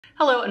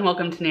Hello and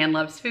welcome to Nan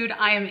Loves Food.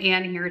 I am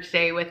Ann here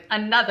today with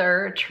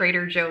another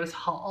Trader Joe's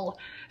haul.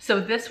 So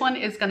this one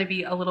is going to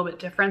be a little bit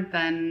different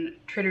than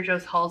Trader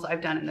Joe's hauls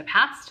I've done in the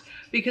past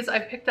because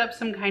I've picked up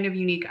some kind of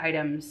unique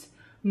items,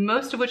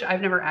 most of which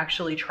I've never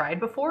actually tried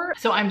before.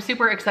 So I'm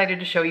super excited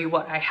to show you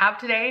what I have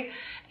today.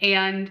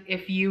 And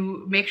if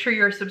you make sure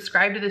you're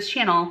subscribed to this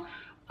channel,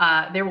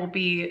 there will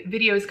be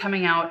videos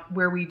coming out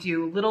where we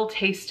do little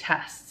taste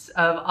tests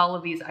of all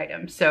of these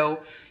items. So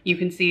you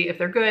can see if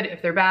they're good,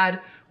 if they're bad,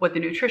 what the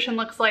nutrition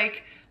looks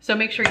like. So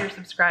make sure you're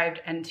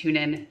subscribed and tune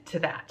in to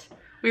that.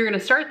 We're gonna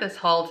start this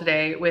haul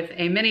today with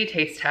a mini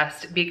taste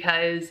test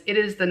because it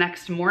is the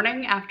next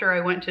morning after I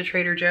went to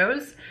Trader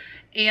Joe's.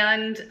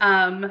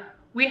 And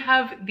we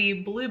have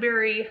the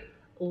blueberry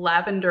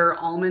lavender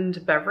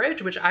almond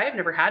beverage, which I have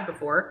never had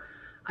before.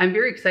 I'm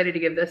very excited to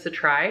give this a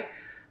try.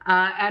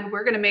 And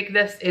we're gonna make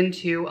this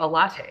into a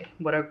latte.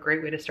 What a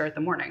great way to start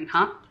the morning,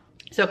 huh?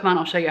 So come on,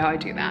 I'll show you how I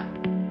do that.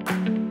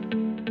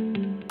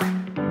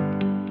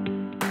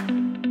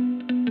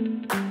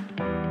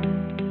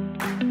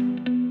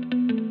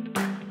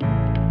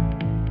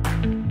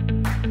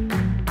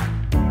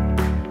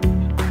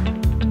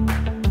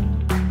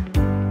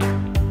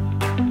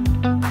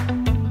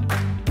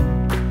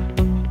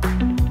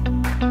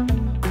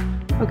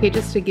 Okay,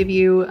 just to give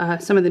you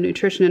some of the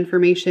nutrition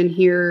information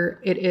here,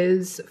 it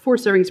is 4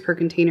 servings per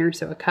container,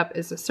 so a cup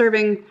is a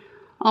serving,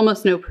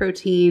 almost no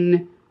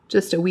protein,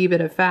 just a wee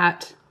bit of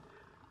fat,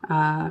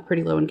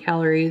 pretty low in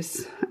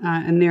calories,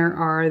 and there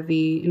are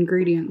the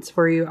ingredients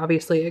for you.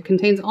 Obviously, it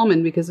contains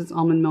almond because it's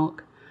almond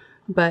milk,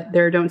 but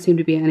there don't seem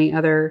to be any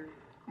other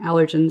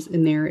allergens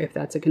in there if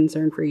that's a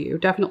concern for you.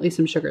 Definitely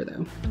some sugar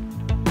though.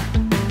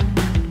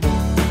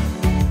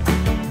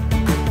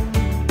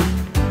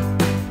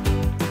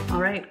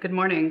 Good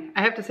morning.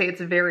 I have to say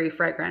it's very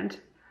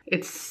fragrant.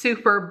 It's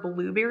super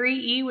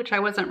blueberry-y, which I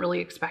wasn't really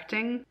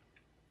expecting.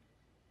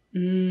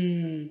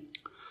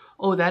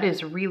 Oh, that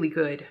is really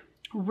good.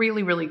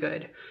 Really, really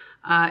good.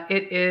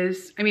 It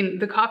is, I mean,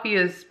 the coffee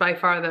is by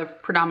far the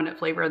predominant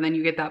flavor, and then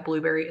you get that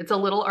blueberry. It's a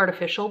little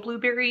artificial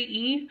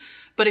blueberry-y,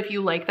 but if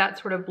you like that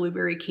sort of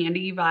blueberry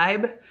candy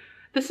vibe,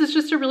 this is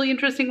just a really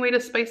interesting way to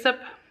spice up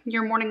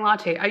your morning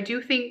latte. I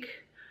do think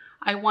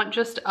I want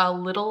just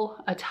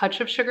a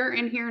touch of sugar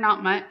in here,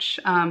 not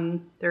much.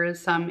 There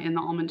is some in the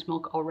almond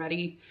milk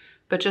already,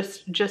 but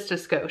just a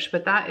skosh,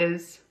 but that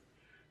is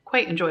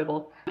quite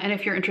enjoyable. And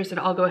if you're interested,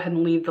 I'll go ahead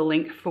and leave the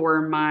link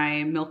for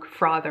my milk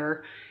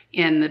frother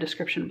in the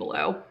description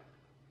below.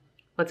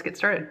 Let's get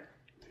started.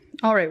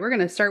 All right, we're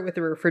gonna start with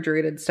the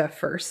refrigerated stuff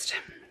first.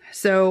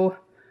 So,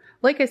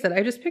 like I said,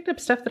 I just picked up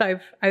stuff that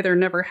I've either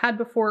never had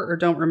before or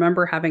don't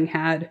remember having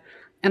had.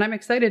 And I'm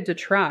excited to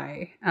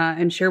try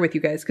and share with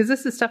you guys because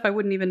this is stuff I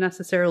wouldn't even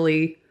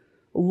necessarily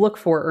look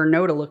for or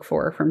know to look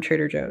for from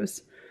Trader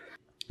Joe's.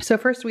 So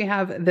first we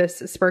have this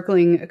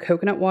sparkling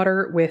coconut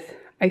water with,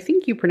 I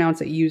think you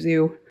pronounce it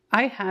yuzu.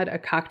 I had a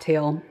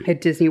cocktail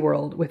at Disney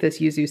World with this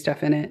yuzu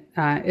stuff in it.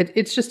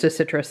 It's just a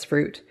citrus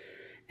fruit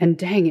and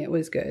dang, it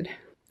was good.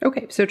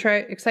 Okay, so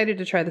excited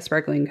to try the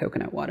sparkling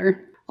coconut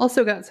water.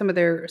 Also got some of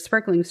their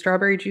sparkling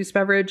strawberry juice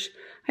beverage.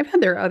 I've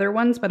had their other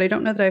ones, but I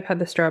don't know that I've had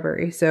the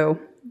strawberry, so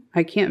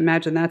I can't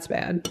imagine that's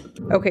bad.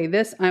 Okay,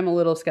 this I'm a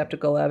little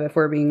skeptical of if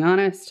we're being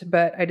honest,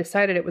 but I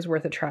decided it was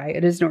worth a try.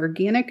 It is an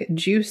organic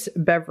juice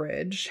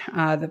beverage,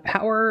 the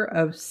Power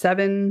of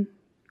 7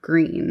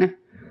 Green.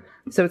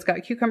 So it's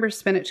got cucumber,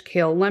 spinach,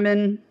 kale,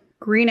 lemon,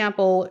 green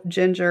apple,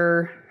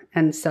 ginger,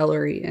 and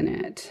celery in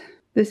it.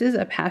 This is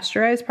a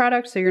pasteurized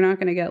product, so you're not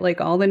gonna get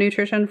like all the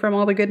nutrition from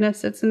all the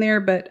goodness that's in there,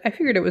 but I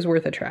figured it was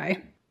worth a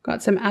try.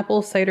 Got some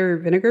apple cider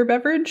vinegar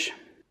beverage.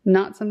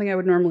 Not something I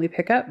would normally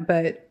pick up,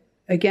 but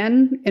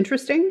again,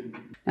 interesting.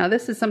 Now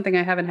this is something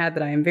I haven't had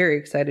that I am very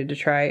excited to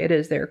try. It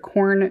is their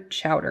corn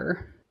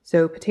chowder.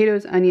 So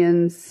potatoes,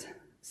 onions,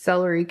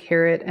 celery,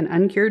 carrot, and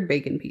uncured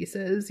bacon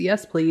pieces.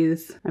 Yes,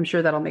 please. I'm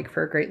sure that'll make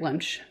for a great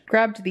lunch.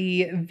 Grabbed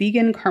the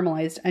vegan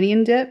caramelized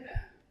onion dip,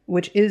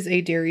 which is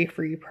a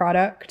dairy-free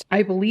product.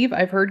 I believe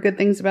I've heard good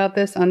things about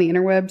this on the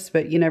interwebs,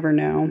 but you never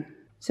know.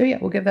 So yeah,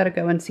 we'll give that a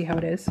go and see how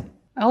it is.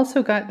 I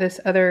also got this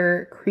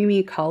other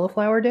creamy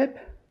cauliflower dip.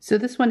 So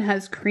this one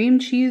has cream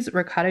cheese,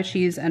 ricotta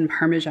cheese, and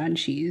Parmesan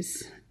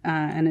cheese.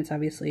 And it's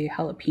obviously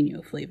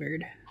jalapeno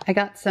flavored. I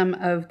got some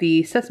of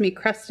the sesame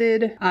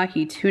crusted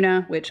ahi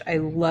tuna, which I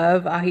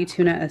love ahi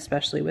tuna,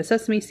 especially with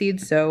sesame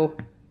seeds, so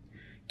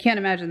can't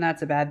imagine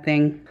that's a bad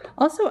thing.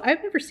 Also,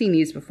 I've never seen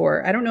these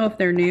before. I don't know if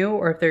they're new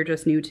or if they're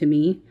just new to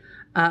me,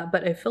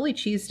 but a Philly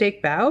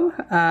cheesesteak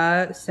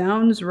bao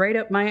sounds right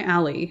up my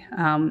alley,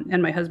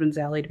 and my husband's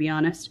alley, to be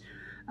honest.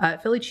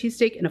 Philly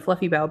cheesesteak in a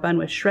fluffy bao bun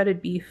with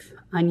shredded beef,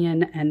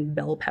 onion, and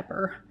bell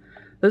pepper.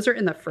 Those are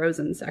in the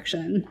frozen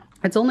section.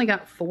 It's only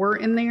got 4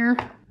 in there,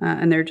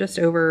 and they're just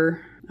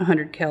over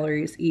 100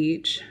 calories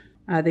each.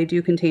 They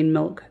do contain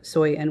milk,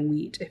 soy, and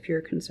wheat if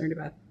you're concerned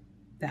about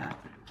that.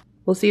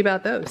 We'll see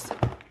about those.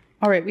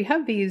 All right, we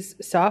have these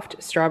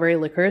soft strawberry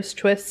licorice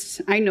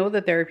twists. I know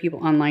that there are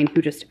people online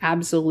who just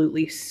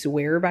absolutely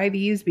swear by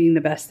these being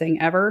the best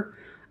thing ever.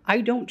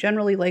 I don't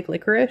generally like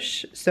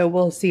licorice, so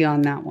we'll see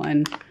on that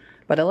one.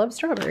 But I love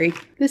strawberry.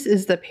 This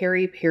is the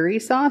peri peri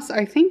sauce.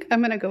 I think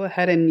I'm gonna go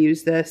ahead and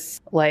use this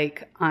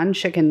like on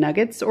chicken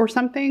nuggets or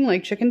something,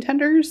 like chicken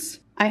tenders.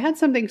 I had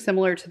something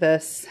similar to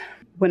this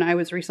when I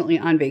was recently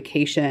on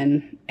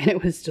vacation and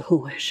it was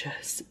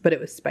delicious, but it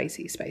was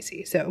spicy.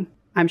 So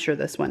I'm sure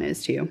this one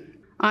is too.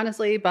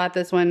 Honestly, bought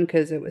this one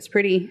because it was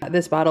pretty.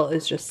 This bottle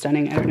is just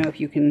stunning. I don't know if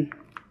you can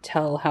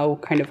tell how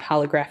kind of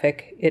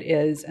holographic it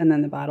is, and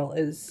then the bottle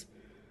is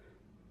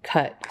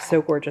cut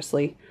so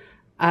gorgeously.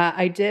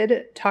 I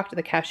did talk to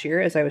the cashier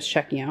as I was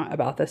checking out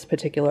about this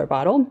particular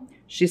bottle.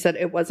 She said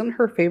it wasn't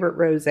her favorite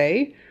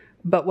rosé,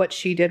 but what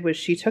she did was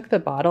she took the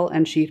bottle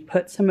and she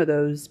put some of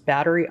those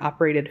battery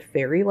operated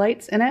fairy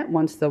lights in it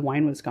once the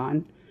wine was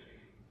gone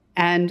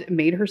and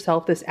made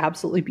herself this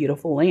absolutely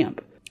beautiful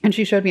lamp. And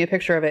she showed me a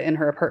picture of it in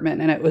her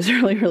apartment and it was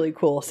really, really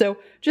cool. So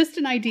just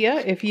an idea,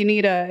 if you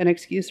need an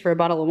excuse for a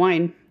bottle of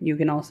wine, you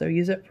can also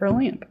use it for a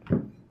lamp.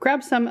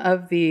 Grab some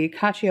of the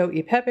cacio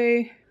e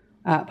pepe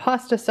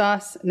pasta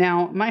sauce.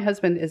 Now, my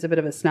husband is a bit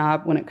of a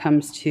snob when it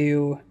comes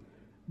to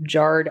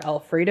jarred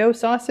Alfredo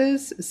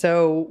sauces,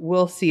 so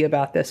we'll see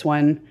about this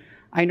one.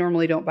 I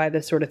normally don't buy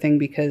this sort of thing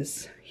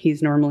because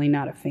he's normally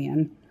not a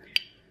fan.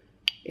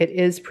 It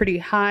is pretty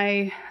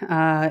high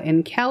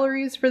in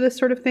calories for this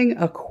sort of thing.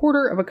 A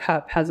quarter of a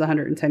cup has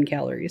 110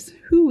 calories.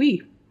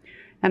 Hoo-wee.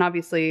 And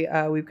obviously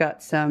we've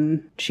got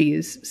some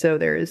cheese, so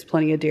there is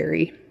plenty of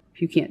dairy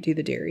if you can't do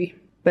the dairy.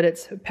 But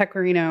it's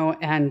pecorino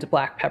and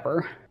black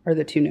pepper are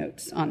the two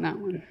notes on that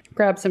one.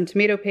 Grab some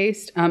tomato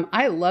paste.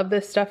 I love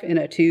this stuff in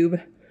a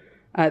tube.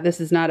 This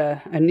is not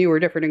a new or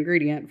different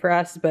ingredient for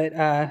us, but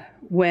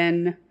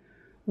when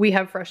we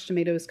have fresh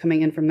tomatoes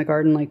coming in from the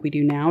garden like we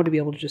do now, to be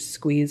able to just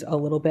squeeze a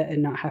little bit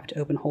and not have to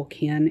open a whole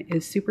can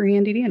is super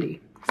handy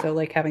dandy. So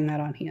like having that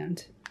on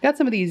hand. Got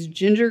some of these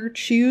ginger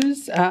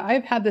chews.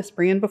 I've had this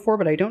brand before,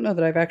 but I don't know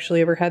that I've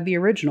actually ever had the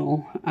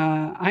original.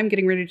 I'm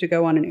getting ready to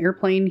go on an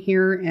airplane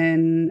here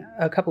in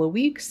a couple of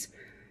weeks,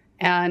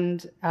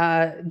 and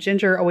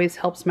ginger always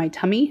helps my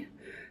tummy.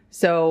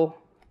 So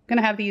I'm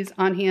gonna have these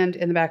on hand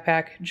in the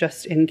backpack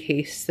just in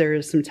case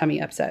there's some tummy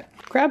upset.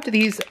 Grabbed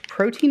these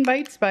protein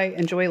bites by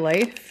Enjoy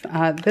Life.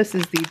 This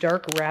is the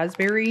dark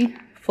raspberry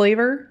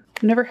flavor.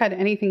 Never had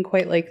anything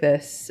quite like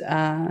this,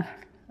 at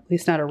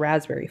least not a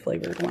raspberry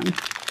flavored one.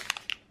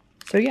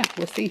 So yeah,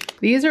 we'll see.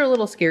 These are a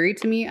little scary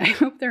to me. I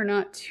hope they're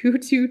not too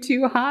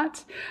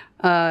hot.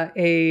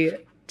 A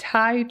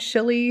Thai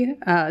chili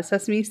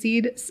sesame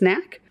seed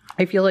snack.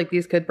 I feel like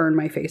these could burn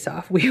my face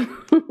off.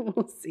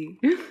 We'll see.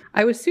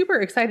 I was super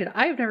excited.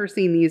 I've never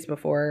seen these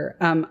before.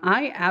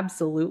 I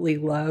absolutely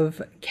love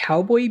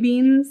cowboy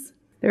beans.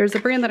 There's a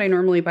brand that I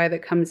normally buy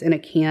that comes in a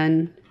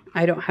can.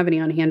 I don't have any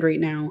on hand right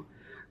now.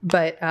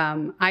 But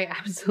I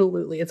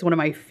absolutely, it's one of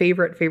my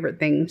favorite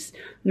things.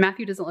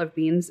 Matthew doesn't love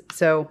beans,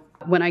 so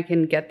when I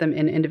can get them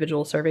in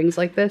individual servings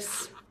like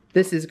this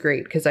is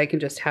great because I can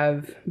just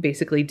have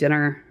basically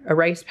dinner, a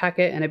rice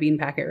packet and a bean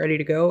packet ready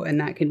to go, and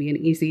that can be an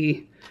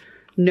easy,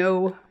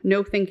 no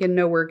thinking,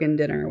 no working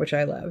dinner, which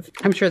I love.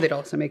 I'm sure they'd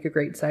also make a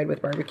great side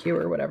with barbecue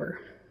or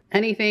whatever.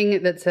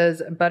 Anything that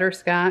says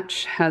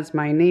butterscotch has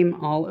my name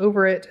all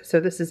over it. So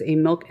this is a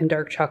milk and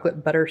dark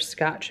chocolate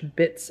butterscotch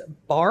bits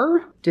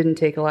bar. Didn't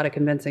take a lot of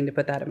convincing to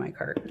put that in my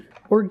cart.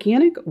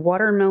 Organic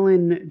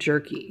watermelon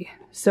jerky.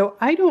 So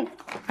I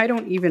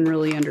don't even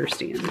really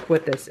understand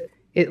what this is.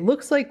 It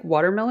looks like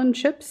watermelon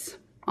chips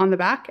on the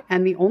back,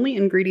 and the only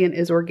ingredient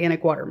is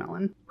organic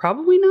watermelon.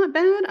 Probably not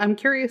bad. I'm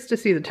curious to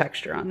see the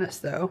texture on this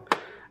though.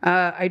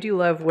 I do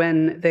love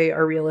when they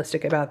are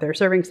realistic about their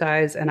serving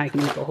size and I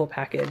can eat the whole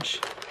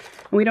package.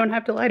 We don't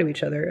have to lie to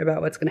each other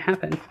about what's gonna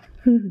happen.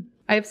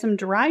 I have some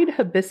dried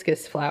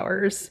hibiscus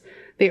flowers.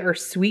 They are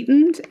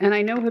sweetened, and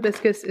I know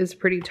hibiscus is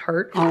pretty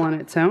tart all on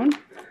its own.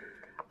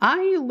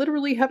 I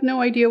literally have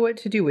no idea what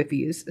to do with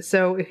these.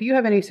 So if you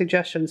have any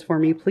suggestions for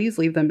me, please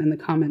leave them in the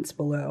comments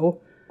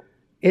below.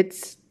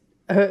 It's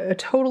a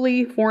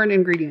totally foreign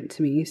ingredient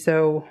to me,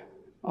 so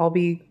I'll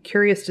be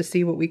curious to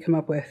see what we come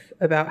up with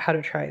about how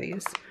to try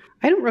these.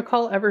 I don't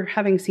recall ever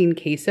having seen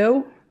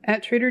queso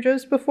at Trader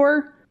Joe's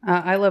before.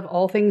 I love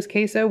all things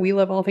queso. We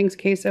love all things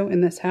queso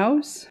in this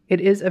house. It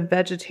is a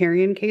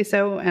vegetarian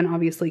queso and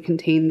obviously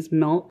contains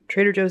milk.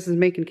 Trader Joe's is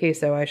making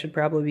queso. I should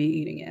probably be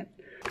eating it.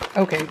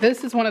 Okay,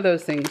 this is one of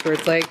those things where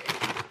it's like,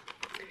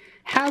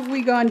 have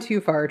we gone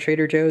too far,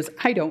 Trader Joe's?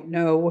 I don't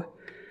know.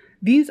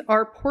 These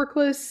are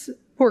porkless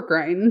pork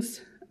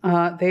rinds.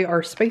 They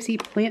are spicy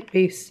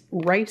plant-based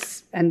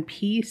rice and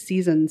pea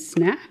seasoned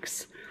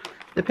snacks.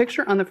 The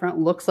picture on the front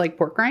looks like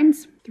pork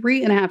rinds.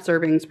 3.5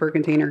 servings per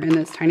container in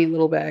this tiny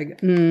little bag.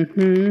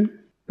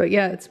 But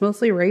yeah, it's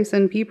mostly rice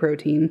and pea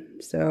protein.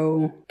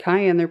 So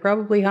cayenne, they're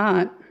probably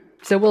hot.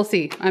 So we'll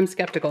see. I'm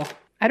skeptical.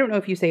 I don't know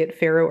if you say it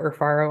farro or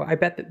farro. I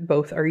bet that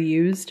both are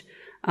used.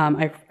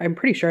 I'm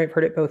pretty sure I've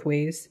heard it both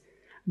ways.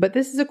 But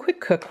this is a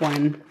quick cook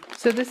one.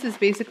 So this is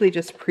basically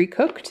just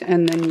pre-cooked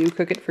and then you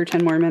cook it for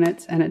 10 more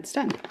minutes and it's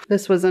done.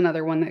 This was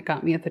another one that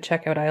got me at the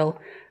checkout aisle.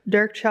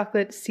 Dark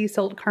chocolate sea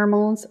salt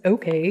caramels.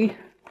 Okay.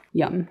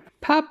 Yum.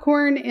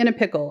 Popcorn in a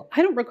pickle.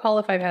 I don't recall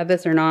if I've had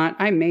this or not.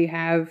 I may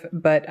have,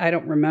 but I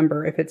don't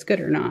remember if it's good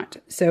or not.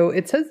 So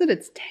it says that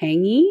it's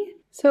tangy.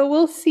 So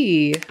we'll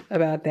see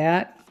about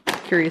that.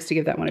 Curious to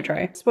give that one a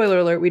try. Spoiler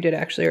alert, we did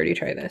actually already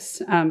try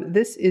this.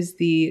 This is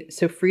the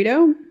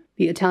sofrito,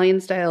 the Italian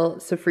style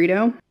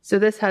sofrito. So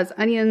this has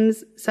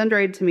onions,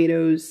 sun-dried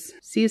tomatoes,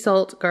 sea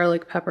salt,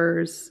 garlic,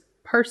 peppers,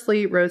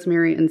 parsley,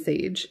 rosemary, and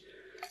sage.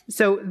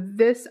 So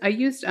this,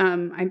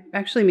 I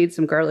actually made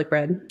some garlic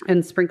bread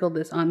and sprinkled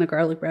this on the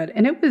garlic bread,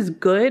 and it was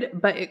good,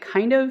 but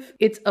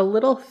it's a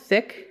little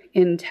thick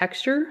in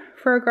texture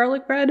for a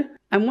garlic bread.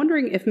 I'm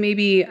wondering if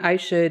maybe I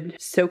should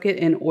soak it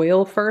in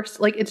oil first.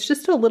 Like it's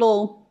just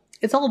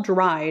it's all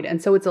dried,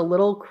 and so it's a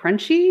little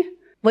crunchy.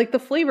 Like the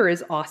flavor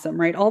is awesome,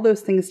 right? All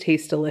those things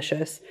taste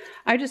delicious.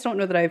 I just don't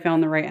know that I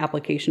found the right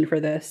application for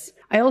this.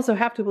 I also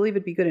have to believe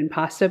it'd be good in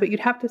pasta, but you'd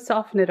have to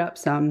soften it up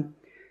some.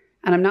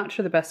 And I'm not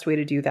sure the best way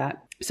to do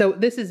that. So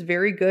this is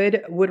very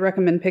good. Would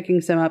recommend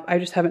picking some up. I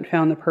just haven't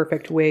found the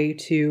perfect way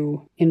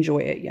to enjoy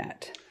it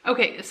yet.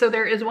 Okay, so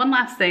there is one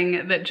last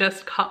thing that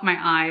just caught my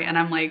eye, and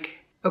I'm like,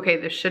 okay,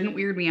 this shouldn't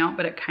weird me out,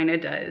 but it kind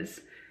of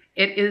does.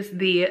 It is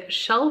the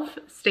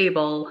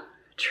shelf-stable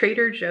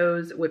Trader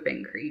Joe's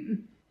whipping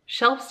cream.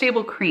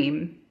 Shelf-stable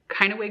cream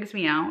kind of wigs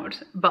me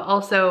out, but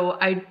also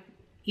I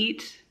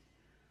eat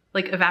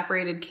like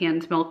evaporated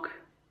canned milk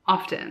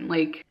often.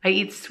 Like I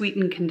eat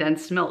sweetened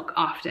condensed milk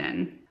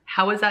often.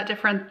 How is that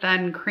different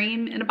than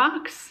cream in a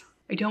box?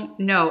 I don't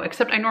know,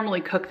 except I normally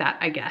cook that,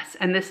 I guess.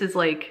 And this is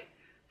like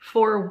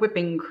for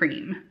whipping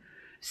cream.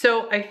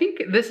 So I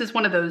think this is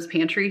one of those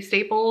pantry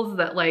staples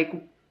that, like,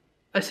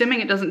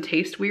 assuming it doesn't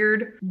taste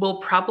weird, will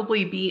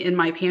probably be in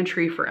my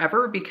pantry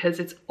forever because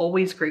it's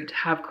always great to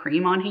have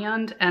cream on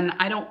hand. And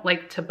I don't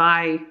like to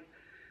buy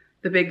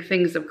the big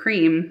things of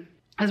cream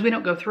as we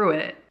don't go through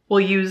it. We'll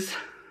use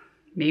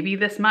maybe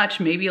this much,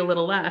 maybe a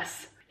little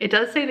less. It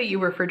does say that you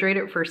refrigerate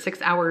it for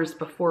 6 hours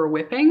before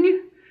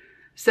whipping.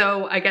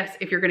 So I guess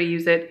if you're gonna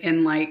use it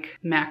in like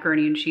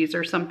macaroni and cheese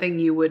or something,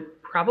 you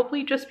would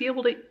probably just be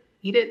able to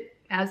eat it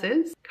as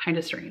is. Kind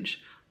of strange.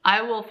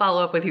 I will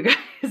follow up with you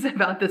guys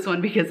about this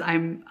one because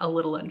I'm a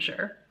little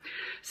unsure.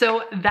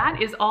 So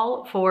that is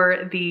all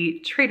for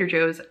the Trader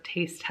Joe's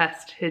taste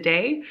test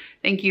today.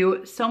 Thank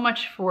you so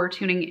much for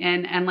tuning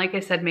in. And like I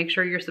said, make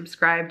sure you're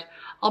subscribed.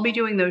 I'll be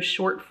doing those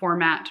short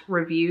format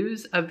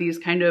reviews of these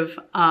kind of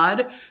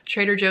odd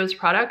Trader Joe's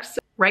products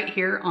right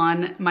here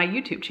on my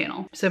YouTube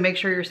channel. So make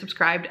sure you're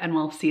subscribed and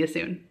we'll see you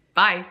soon.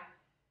 Bye.